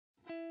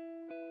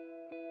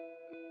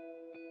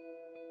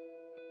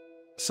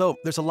So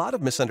there's a lot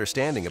of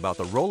misunderstanding about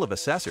the role of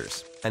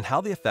assessors and how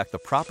they affect the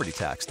property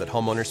tax that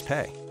homeowners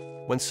pay.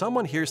 When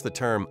someone hears the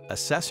term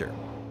assessor,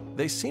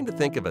 they seem to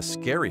think of a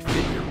scary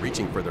figure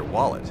reaching for their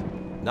wallet.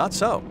 Not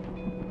so.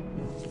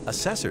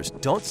 Assessors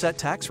don't set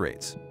tax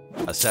rates.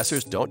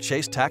 Assessors don't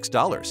chase tax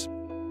dollars.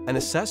 An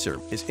assessor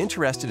is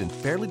interested in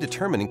fairly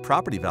determining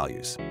property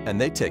values, and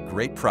they take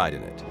great pride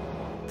in it.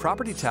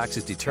 Property tax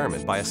is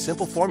determined by a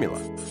simple formula.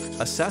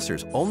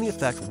 Assessors only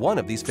affect one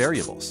of these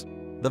variables,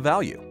 the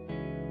value.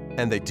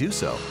 And they do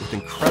so with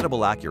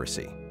incredible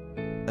accuracy.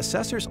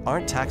 Assessors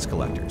aren't tax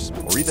collectors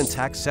or even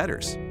tax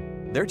setters.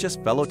 They're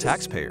just fellow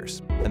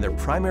taxpayers, and their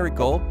primary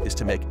goal is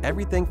to make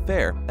everything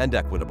fair and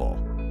equitable.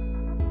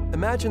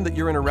 Imagine that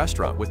you're in a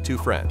restaurant with two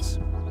friends.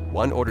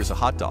 One orders a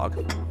hot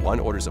dog, one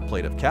orders a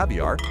plate of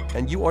caviar,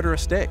 and you order a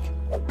steak.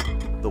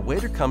 The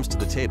waiter comes to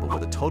the table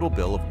with a total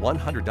bill of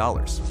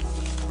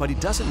 $100, but he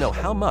doesn't know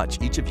how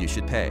much each of you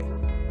should pay.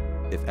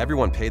 If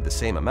everyone paid the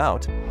same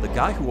amount, the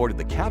guy who ordered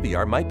the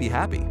caviar might be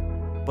happy.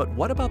 But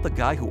what about the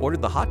guy who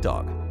ordered the hot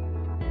dog?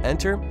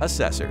 Enter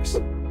assessors.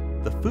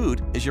 The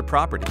food is your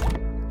property.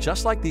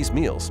 Just like these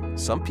meals,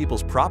 some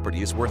people's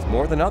property is worth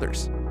more than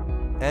others.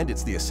 And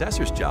it's the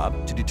assessor's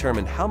job to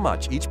determine how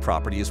much each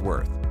property is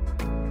worth.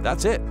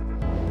 That's it.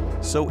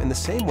 So in the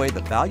same way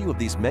the value of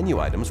these menu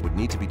items would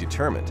need to be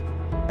determined,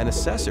 an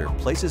assessor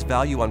places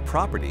value on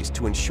properties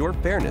to ensure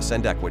fairness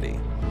and equity.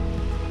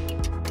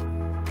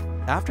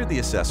 After the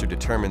assessor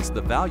determines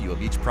the value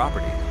of each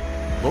property,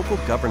 local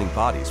governing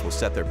bodies will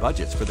set their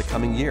budgets for the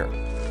coming year.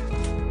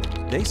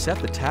 They set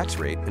the tax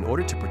rate in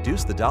order to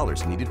produce the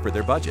dollars needed for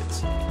their budgets.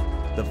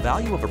 The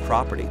value of a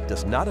property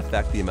does not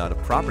affect the amount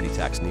of property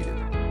tax needed.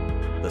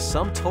 The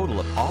sum total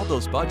of all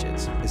those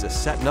budgets is a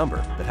set number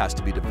that has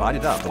to be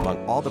divided up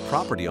among all the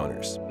property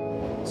owners.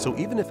 So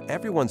even if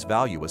everyone's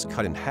value was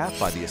cut in half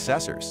by the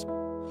assessors,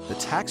 the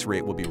tax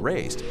rate will be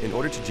raised in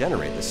order to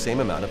generate the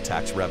same amount of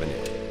tax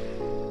revenue.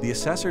 The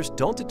assessors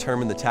don't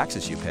determine the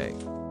taxes you pay.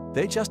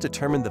 They just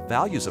determine the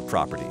values of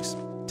properties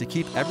to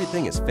keep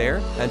everything as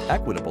fair and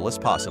equitable as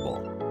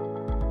possible.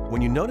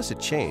 When you notice a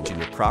change in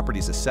your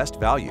property's assessed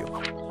value,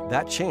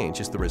 that change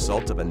is the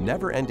result of a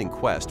never-ending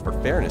quest for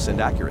fairness and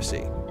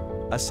accuracy.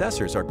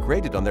 Assessors are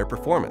graded on their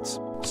performance,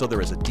 so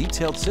there is a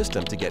detailed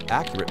system to get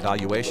accurate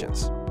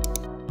valuations.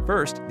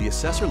 First, the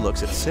assessor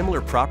looks at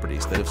similar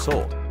properties that have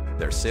sold,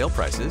 their sale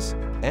prices,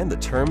 and the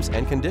terms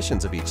and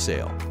conditions of each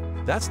sale.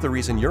 That's the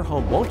reason your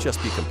home won't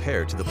just be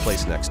compared to the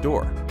place next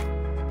door.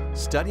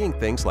 Studying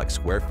things like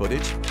square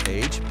footage,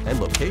 age, and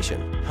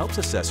location helps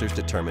assessors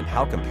determine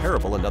how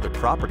comparable another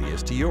property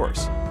is to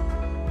yours.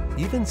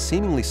 Even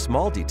seemingly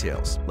small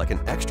details, like an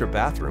extra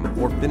bathroom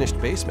or finished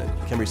basement,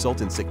 can result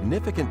in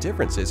significant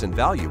differences in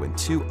value in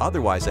two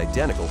otherwise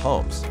identical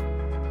homes.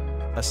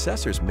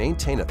 Assessors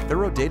maintain a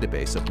thorough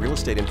database of real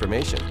estate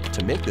information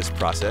to make this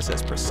process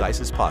as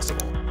precise as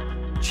possible.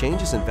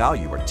 Changes in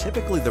value are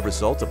typically the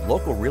result of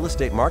local real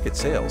estate market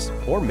sales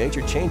or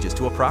major changes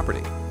to a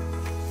property.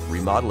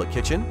 Remodel a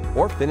kitchen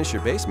or finish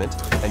your basement,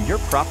 and your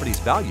property's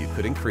value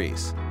could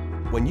increase.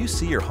 When you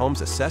see your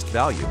home's assessed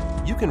value,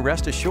 you can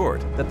rest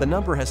assured that the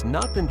number has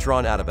not been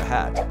drawn out of a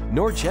hat,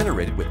 nor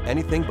generated with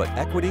anything but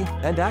equity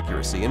and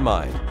accuracy in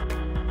mind.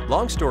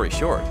 Long story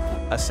short,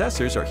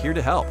 assessors are here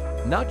to help,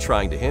 not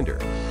trying to hinder.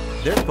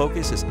 Their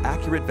focus is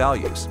accurate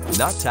values,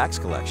 not tax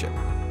collection.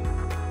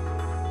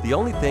 The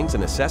only things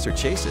an assessor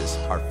chases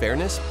are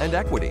fairness and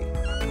equity,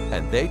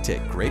 and they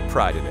take great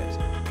pride in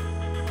it.